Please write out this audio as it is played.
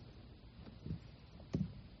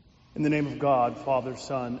In the name of God, Father,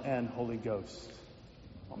 Son, and Holy Ghost.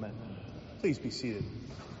 Amen. Please be seated.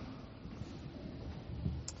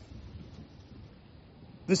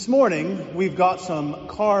 This morning, we've got some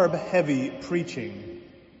carb-heavy preaching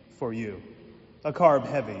for you. A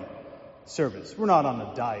carb-heavy service. We're not on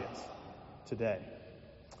a diet today.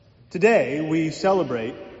 Today, we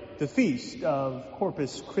celebrate the feast of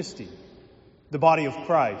Corpus Christi, the body of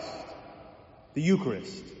Christ, the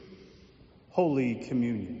Eucharist, Holy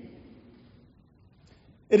Communion.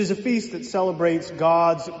 It is a feast that celebrates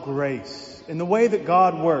God's grace in the way that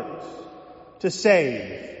God works to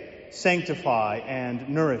save, sanctify, and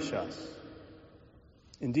nourish us.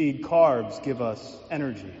 Indeed, carbs give us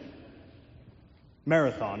energy.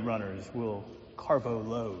 Marathon runners will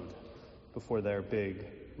carbo-load before their big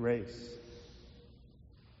race.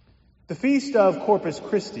 The Feast of Corpus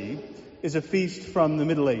Christi is a feast from the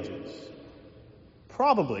Middle Ages,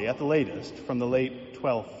 probably at the latest from the late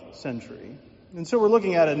 12th century. And so we're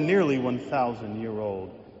looking at a nearly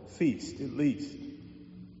 1,000-year-old feast, at least.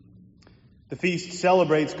 The feast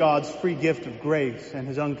celebrates God's free gift of grace and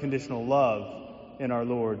his unconditional love in our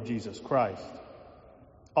Lord Jesus Christ,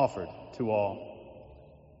 offered to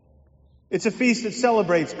all. It's a feast that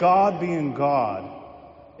celebrates God being God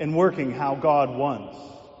and working how God wants,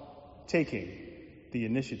 taking the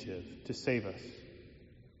initiative to save us.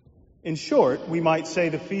 In short, we might say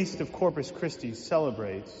the Feast of Corpus Christi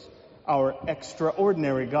celebrates our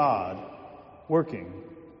extraordinary God working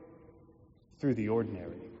through the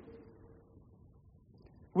ordinary.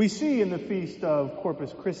 We see in the Feast of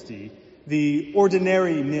Corpus Christi the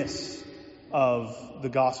ordinariness of the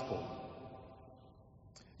gospel.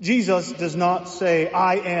 Jesus does not say,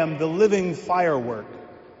 "I am the living firework."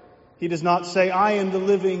 He does not say, "I am the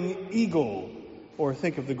living eagle," or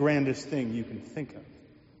think of the grandest thing you can think of.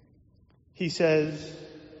 He says,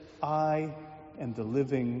 "I am the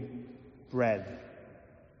living bread."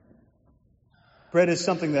 Bread is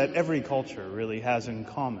something that every culture really has in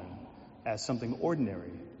common as something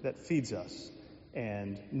ordinary that feeds us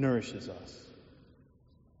and nourishes us.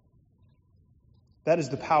 That is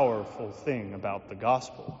the powerful thing about the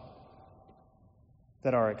gospel,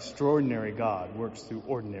 that our extraordinary God works through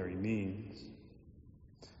ordinary means.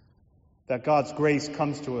 That God's grace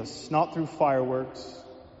comes to us not through fireworks,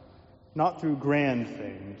 not through grand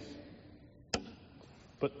things,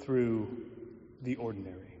 but through the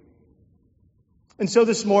ordinary. And so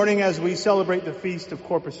this morning, as we celebrate the Feast of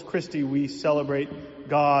Corpus Christi, we celebrate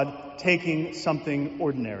God taking something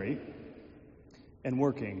ordinary and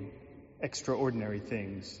working extraordinary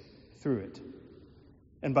things through it.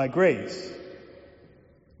 And by grace,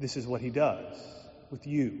 this is what he does with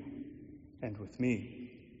you and with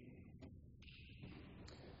me.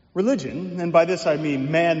 Religion, and by this I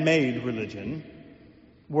mean man-made religion,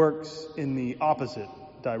 works in the opposite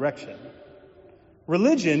direction.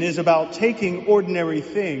 Religion is about taking ordinary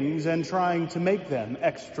things and trying to make them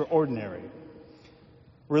extraordinary.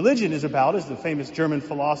 Religion is about, as the famous German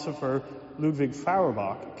philosopher Ludwig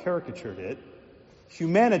Feuerbach caricatured it,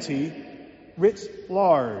 humanity writ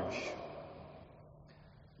large.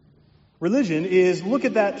 Religion is, look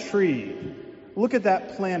at that tree, look at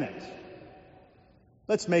that planet.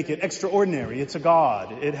 Let's make it extraordinary. It's a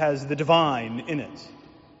god. It has the divine in it.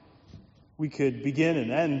 We could begin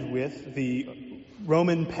and end with the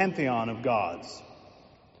Roman pantheon of gods.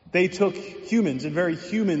 They took humans and very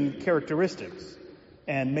human characteristics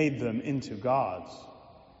and made them into gods,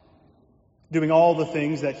 doing all the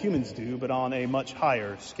things that humans do, but on a much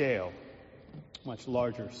higher scale, much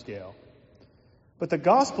larger scale. But the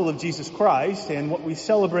gospel of Jesus Christ and what we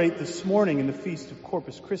celebrate this morning in the Feast of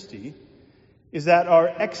Corpus Christi is that our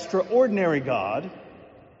extraordinary God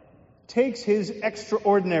takes his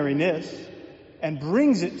extraordinariness and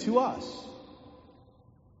brings it to us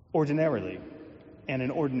ordinarily and in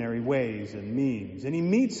ordinary ways and means. And he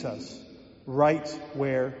meets us right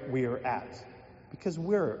where we're at because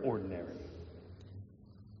we're ordinary.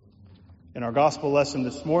 In our gospel lesson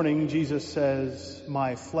this morning, Jesus says,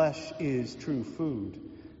 "My flesh is true food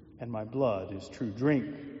and my blood is true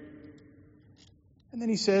drink." And then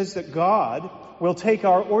he says that God will take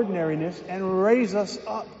our ordinariness and raise us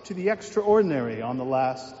up to the extraordinary on the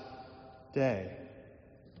last day.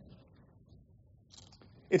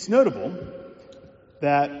 It's notable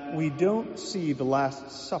that we don't see the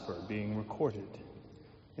Last Supper being recorded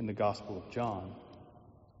in the Gospel of John.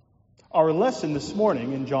 Our lesson this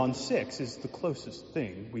morning in John 6 is the closest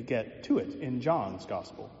thing we get to it in John's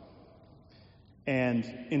Gospel. And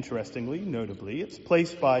interestingly, notably, it's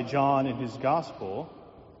placed by John in his Gospel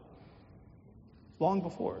long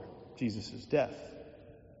before Jesus' death.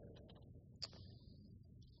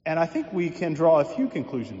 And I think we can draw a few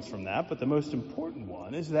conclusions from that, but the most important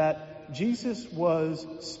one is that Jesus was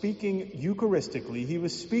speaking Eucharistically. He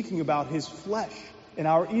was speaking about his flesh and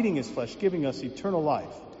our eating his flesh, giving us eternal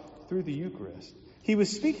life through the Eucharist. He was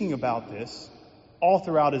speaking about this all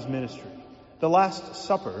throughout his ministry. The Last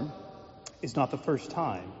Supper is not the first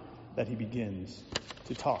time that he begins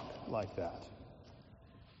to talk like that.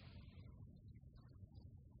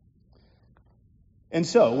 And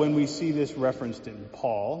so, when we see this referenced in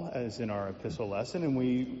Paul, as in our epistle lesson, and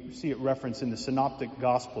we see it referenced in the Synoptic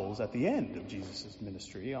Gospels at the end of Jesus'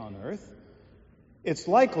 ministry on earth, it's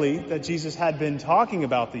likely that Jesus had been talking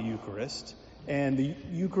about the Eucharist, and the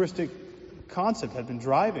Eucharistic concept had been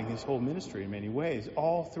driving his whole ministry in many ways,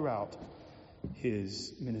 all throughout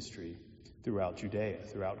his ministry, throughout Judea,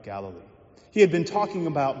 throughout Galilee. He had been talking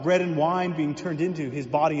about bread and wine being turned into his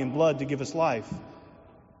body and blood to give us life,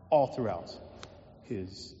 all throughout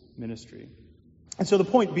his ministry. And so the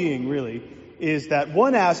point being, really, is that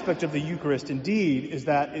one aspect of the Eucharist, indeed, is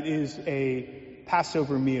that it is a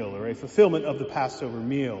Passover meal, or a fulfillment of the Passover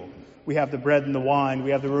meal. We have the bread and the wine.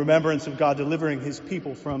 We have the remembrance of God delivering his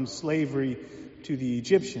people from slavery to the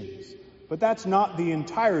Egyptians. But that's not the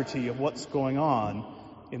entirety of what's going on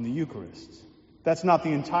in the Eucharist. That's not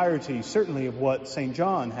the entirety, certainly, of what St.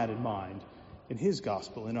 John had in mind in his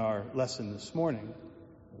gospel, in our lesson this morning.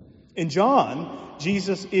 In John,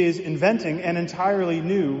 Jesus is inventing an entirely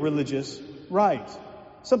new religious rite.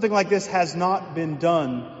 Something like this has not been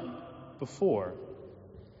done before.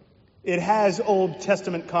 It has Old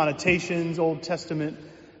Testament connotations, Old Testament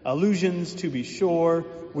allusions, to be sure.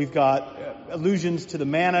 We've got allusions to the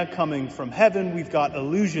manna coming from heaven. We've got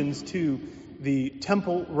allusions to the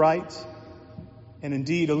temple rite, and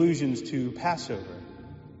indeed allusions to Passover.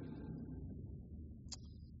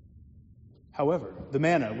 However, the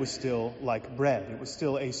manna was still like bread. It was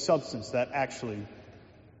still a substance that actually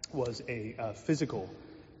was a physical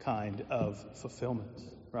kind of fulfillment,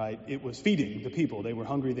 right? It was feeding the people. They were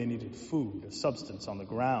hungry. They needed food, a substance on the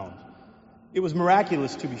ground. It was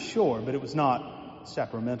miraculous, to be sure, but it was not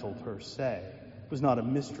sacramental per se. It was not a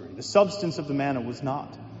mystery. The substance of the manna was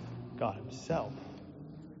not God himself,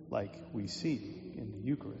 like we see in the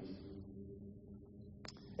Eucharist.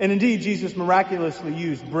 And indeed, Jesus miraculously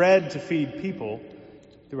used bread to feed people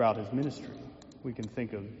throughout his ministry. We can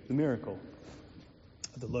think of the miracle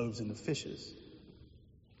of the loaves and the fishes.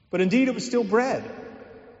 But indeed, it was still bread,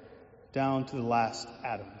 down to the last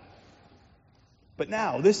atom. But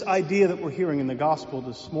now, this idea that we're hearing in the gospel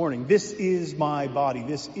this morning, this is my body,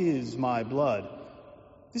 this is my blood,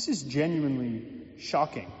 this is genuinely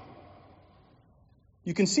shocking.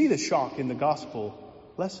 You can see the shock in the gospel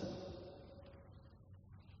lesson.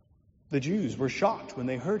 The Jews were shocked when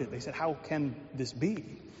they heard it. They said, how can this be?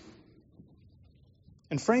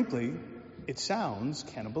 And frankly, it sounds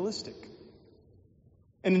cannibalistic.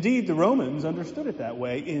 And indeed, the Romans understood it that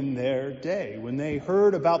way in their day. When they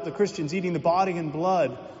heard about the Christians eating the body and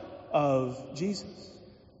blood of Jesus,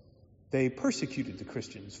 they persecuted the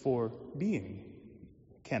Christians for being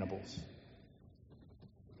cannibals.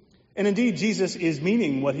 And indeed, Jesus is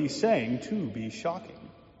meaning what he's saying to be shocking.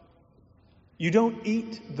 You don't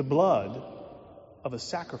eat the blood of a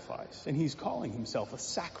sacrifice, and he's calling himself a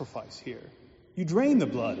sacrifice here. You drain the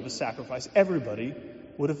blood of a sacrifice. Everybody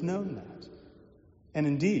would have known that. And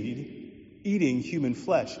indeed, eating human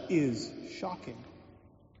flesh is shocking.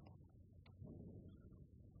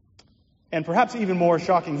 And perhaps even more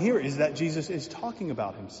shocking here is that Jesus is talking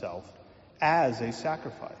about himself as a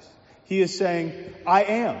sacrifice. He is saying, I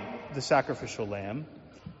am the sacrificial lamb.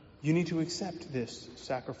 You need to accept this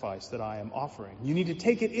sacrifice that I am offering. You need to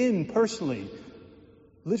take it in personally,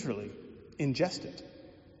 literally, ingest it.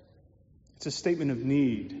 It's a statement of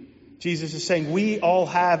need. Jesus is saying we all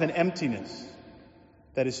have an emptiness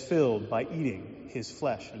that is filled by eating his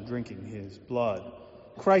flesh and drinking his blood.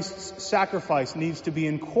 Christ's sacrifice needs to be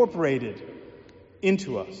incorporated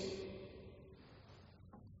into us.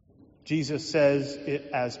 Jesus says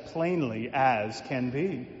it as plainly as can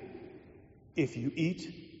be. If you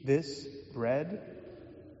eat this bread,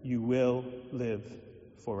 you will live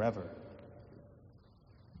forever.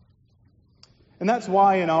 And that's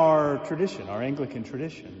why in our tradition, our Anglican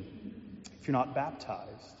tradition, if you're not baptized,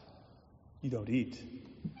 you don't eat.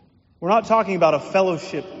 We're not talking about a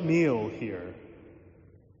fellowship meal here.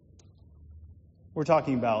 We're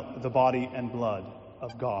talking about the body and blood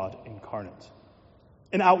of God incarnate.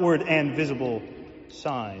 An outward and visible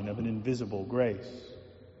sign of an invisible grace.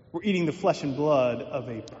 We're eating the flesh and blood of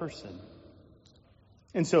a person.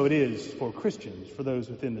 And so it is for Christians, for those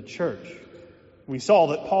within the church. We saw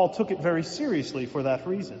that Paul took it very seriously for that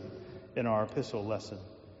reason in our epistle lesson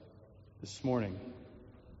this morning.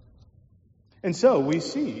 And so we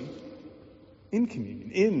see in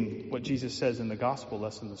communion, in what Jesus says in the gospel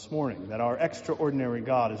lesson this morning, that our extraordinary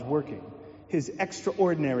God is working his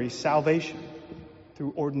extraordinary salvation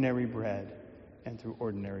through ordinary bread and through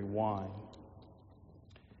ordinary wine.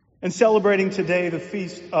 And celebrating today the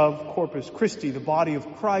feast of Corpus Christi, the body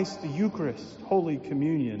of Christ, the Eucharist, Holy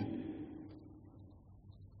Communion,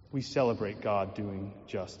 we celebrate God doing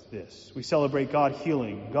just this. We celebrate God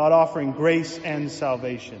healing, God offering grace and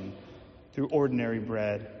salvation through ordinary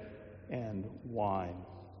bread and wine.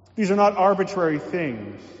 These are not arbitrary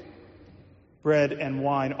things. Bread and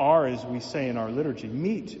wine are, as we say in our liturgy,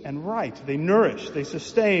 meat and right. They nourish, they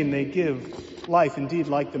sustain, they give life. Indeed,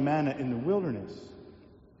 like the manna in the wilderness,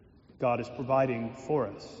 God is providing for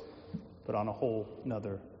us, but on a whole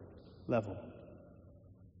nother level.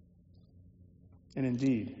 And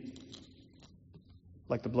indeed,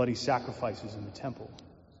 like the bloody sacrifices in the temple,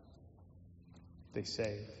 they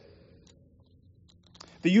save.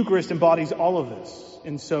 The Eucharist embodies all of this,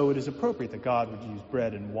 and so it is appropriate that God would use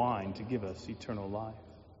bread and wine to give us eternal life.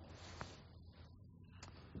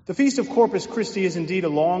 The Feast of Corpus Christi is indeed a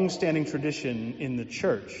long-standing tradition in the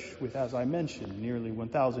Church, with, as I mentioned, nearly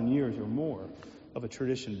 1,000 years or more of a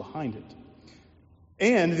tradition behind it.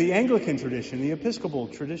 And the Anglican tradition, the Episcopal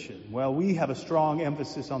tradition, well, we have a strong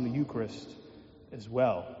emphasis on the Eucharist as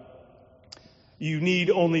well. You need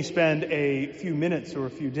only spend a few minutes or a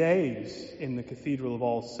few days in the Cathedral of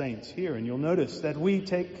All Saints here, and you'll notice that we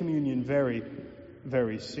take communion very,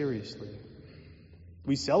 very seriously.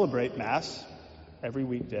 We celebrate Mass every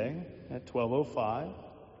weekday at 12:05.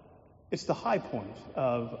 It's the high point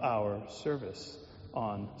of our service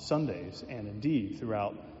on Sundays and indeed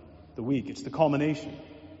throughout the week. It's the culmination.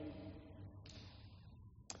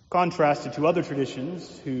 Contrasted to other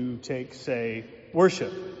traditions who take, say,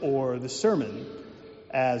 worship or the sermon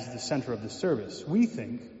as the center of the service, we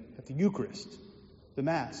think that the Eucharist, the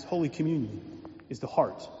Mass, Holy Communion, is the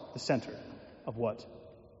heart, the center of what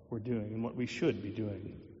we're doing and what we should be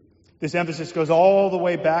doing. This emphasis goes all the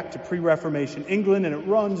way back to pre-Reformation England, and it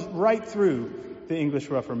runs right through the English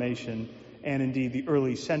Reformation and indeed the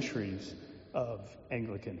early centuries of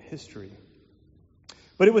Anglican history.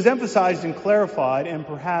 But it was emphasized and clarified and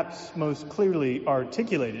perhaps most clearly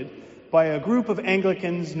articulated by a group of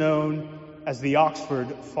Anglicans known as the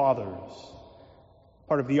Oxford Fathers,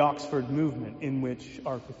 part of the Oxford movement in which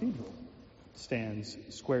our cathedral stands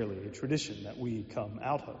squarely, a tradition that we come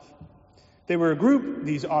out of. They were a group,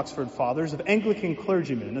 these Oxford Fathers, of Anglican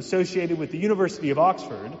clergymen associated with the University of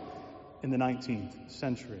Oxford in the 19th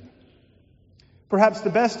century. Perhaps the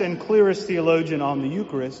best and clearest theologian on the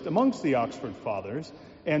Eucharist amongst the Oxford Fathers,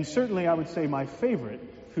 and certainly I would say my favorite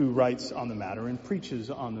who writes on the matter and preaches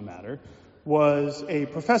on the matter, was a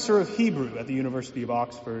professor of Hebrew at the University of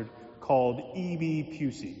Oxford called E.B.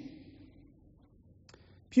 Pusey.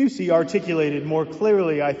 Pusey articulated more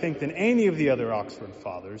clearly, I think, than any of the other Oxford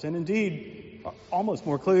Fathers, and indeed almost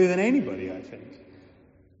more clearly than anybody, I think,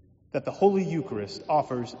 that the Holy Eucharist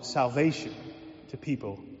offers salvation to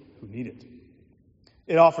people who need it.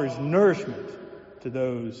 It offers nourishment to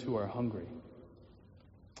those who are hungry.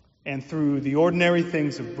 And through the ordinary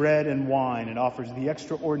things of bread and wine, it offers the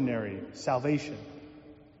extraordinary salvation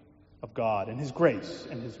of God and His grace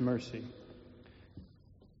and His mercy.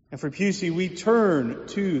 And for Pusey, we turn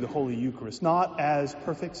to the Holy Eucharist not as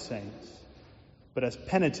perfect saints, but as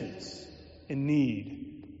penitents in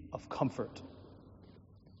need of comfort.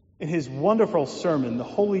 In his wonderful sermon, The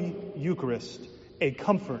Holy Eucharist, a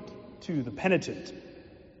Comfort to the Penitent,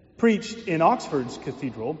 preached in Oxford's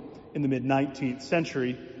cathedral in the mid-19th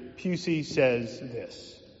century, Pusey says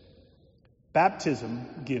this: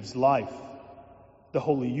 "Baptism gives life. The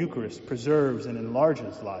Holy Eucharist preserves and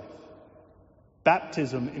enlarges life.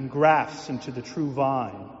 Baptism engrafts into the true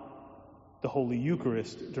vine. The Holy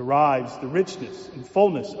Eucharist derives the richness and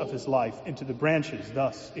fullness of His life into the branches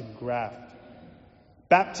thus engrafted.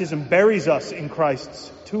 Baptism buries us in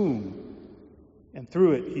Christ's tomb, and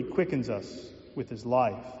through it He quickens us with His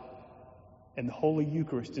life. And the Holy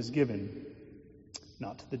Eucharist is given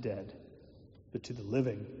not to the dead, but to the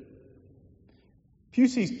living."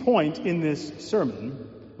 Pusey's point in this sermon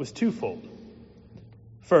was twofold.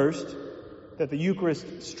 First, that the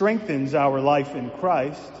Eucharist strengthens our life in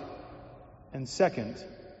Christ, and second,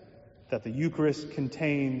 that the Eucharist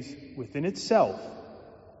contains within itself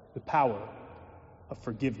the power of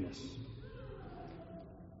forgiveness.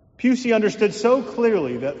 Pusey understood so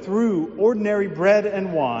clearly that through ordinary bread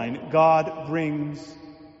and wine, God brings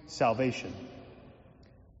salvation.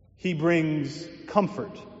 He brings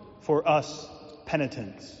comfort for us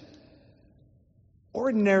penitents.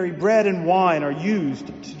 Ordinary bread and wine are used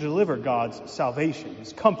to deliver God's salvation,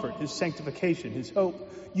 his comfort, his sanctification, his hope,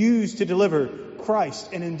 used to deliver Christ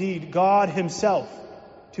and indeed God himself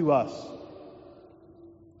to us.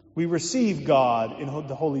 We receive God in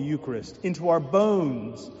the Holy Eucharist into our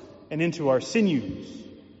bones and into our sinews.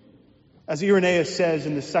 As Irenaeus says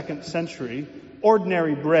in the 2nd century,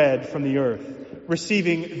 ordinary bread from the earth,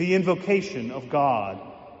 receiving the invocation of God,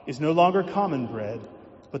 is no longer common bread,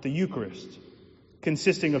 but the Eucharist,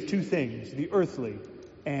 consisting of two things, the earthly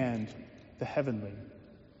and the heavenly.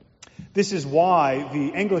 This is why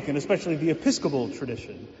the Anglican, especially the Episcopal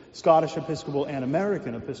tradition, Scottish Episcopal and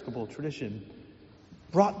American Episcopal tradition,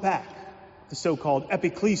 brought back the so-called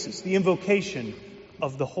epiclesis, the invocation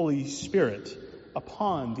of the Holy Spirit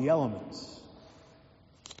upon the elements.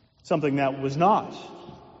 Something that was not,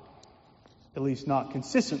 at least not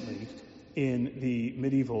consistently, in the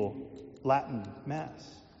medieval Latin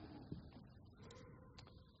Mass.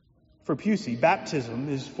 For Pusey, baptism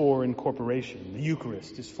is for incorporation. The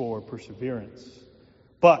Eucharist is for perseverance.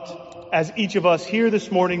 But, as each of us here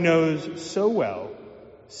this morning knows so well,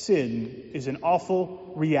 sin is an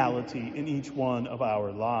awful reality in each one of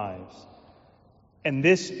our lives. And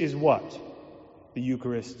this is what the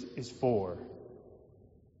Eucharist is for.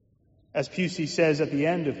 As Pusey says at the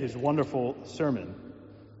end of his wonderful sermon,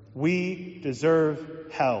 we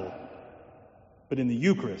deserve hell, but in the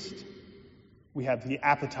Eucharist, we have the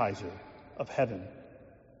appetizer of heaven.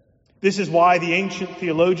 This is why the ancient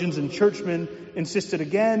theologians and churchmen insisted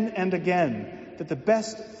again and again that the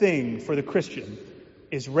best thing for the Christian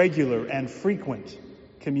is regular and frequent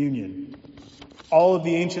communion. All of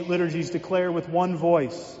the ancient liturgies declare with one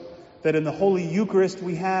voice that in the Holy Eucharist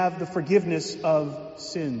we have the forgiveness of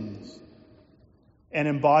sins. And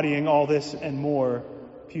embodying all this and more,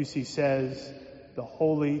 Pusey says, the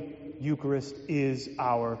Holy Eucharist is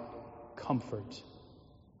our comfort.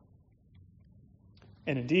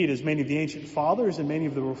 And indeed, as many of the ancient fathers and many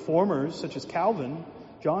of the reformers, such as Calvin,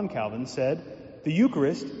 John Calvin, said, the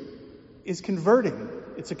Eucharist is converting.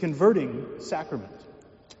 It's a converting sacrament.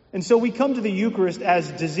 And so we come to the Eucharist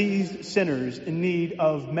as diseased sinners in need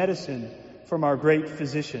of medicine from our great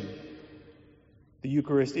physician. The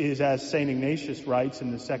Eucharist is, as St. Ignatius writes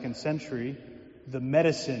in the 2nd century, the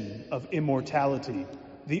medicine of immortality,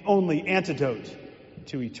 the only antidote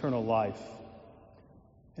to eternal life.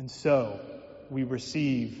 And so we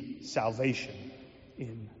receive salvation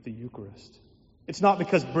in the Eucharist. It's not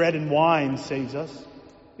because bread and wine saves us,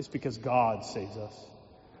 it's because God saves us.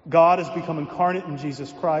 God has become incarnate in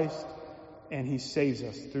Jesus Christ, and he saves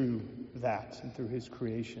us through that and through his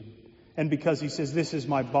creation. And because he says, this is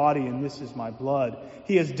my body and this is my blood,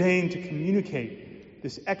 he has deigned to communicate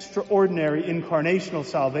this extraordinary incarnational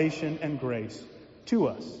salvation and grace to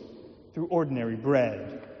us through ordinary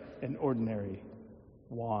bread and ordinary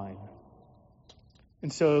wine.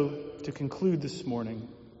 And so, to conclude this morning,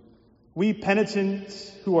 we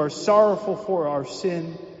penitents who are sorrowful for our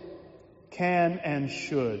sin can and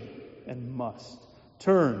should and must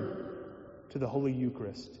turn to the Holy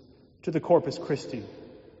Eucharist, to the Corpus Christi,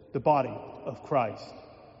 the body of Christ,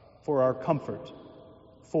 for our comfort,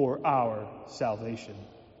 for our salvation.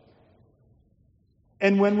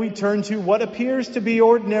 And when we turn to what appears to be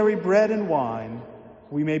ordinary bread and wine,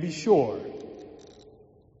 we may be sure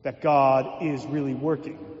that God is really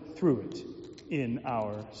working through it in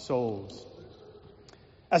our souls.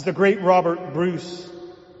 As the great Robert Bruce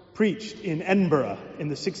preached in Edinburgh in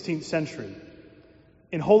the 16th century,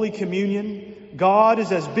 in Holy Communion, God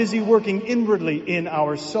is as busy working inwardly in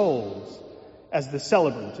our souls as the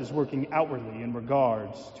celebrant is working outwardly in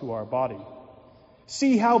regards to our body.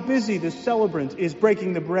 See how busy the celebrant is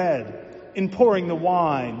breaking the bread, in pouring the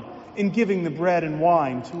wine, in giving the bread and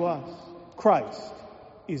wine to us. Christ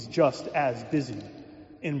is just as busy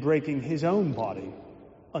in breaking his own body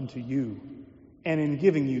unto you, and in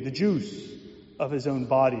giving you the juice of his own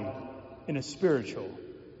body in a spiritual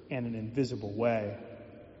and an invisible way.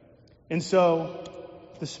 And so,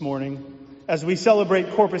 this morning, as we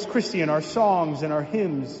celebrate Corpus Christi in our songs and our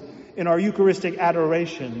hymns, in our Eucharistic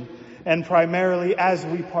adoration, and primarily as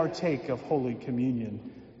we partake of Holy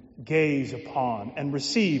Communion, gaze upon and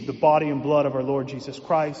receive the body and blood of our Lord Jesus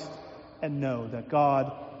Christ, and know that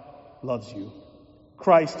God loves you.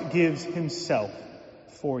 Christ gives himself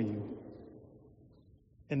for you.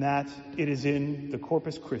 And that it is in the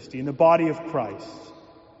Corpus Christi, in the body of Christ,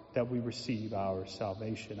 that we receive our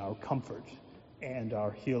salvation, our comfort, and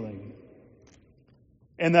our healing.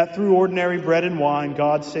 And that through ordinary bread and wine,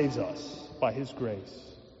 God saves us by his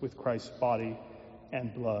grace with Christ's body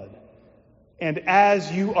and blood. And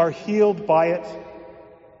as you are healed by it,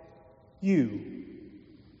 you,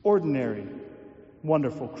 ordinary,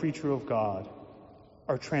 wonderful creature of God,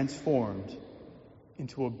 are transformed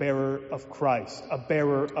into a bearer of Christ, a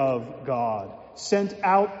bearer of God, sent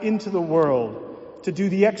out into the world to do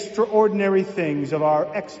the extraordinary things of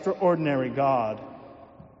our extraordinary God.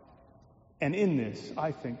 And in this,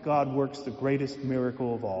 I think God works the greatest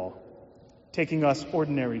miracle of all, taking us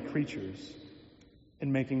ordinary creatures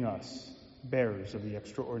and making us bearers of the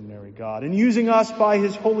extraordinary God, and using us by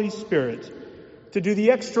his Holy Spirit to do the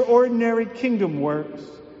extraordinary kingdom works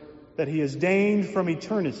that he has deigned from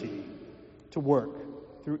eternity to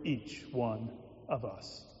work through each one of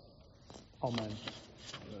us. Amen.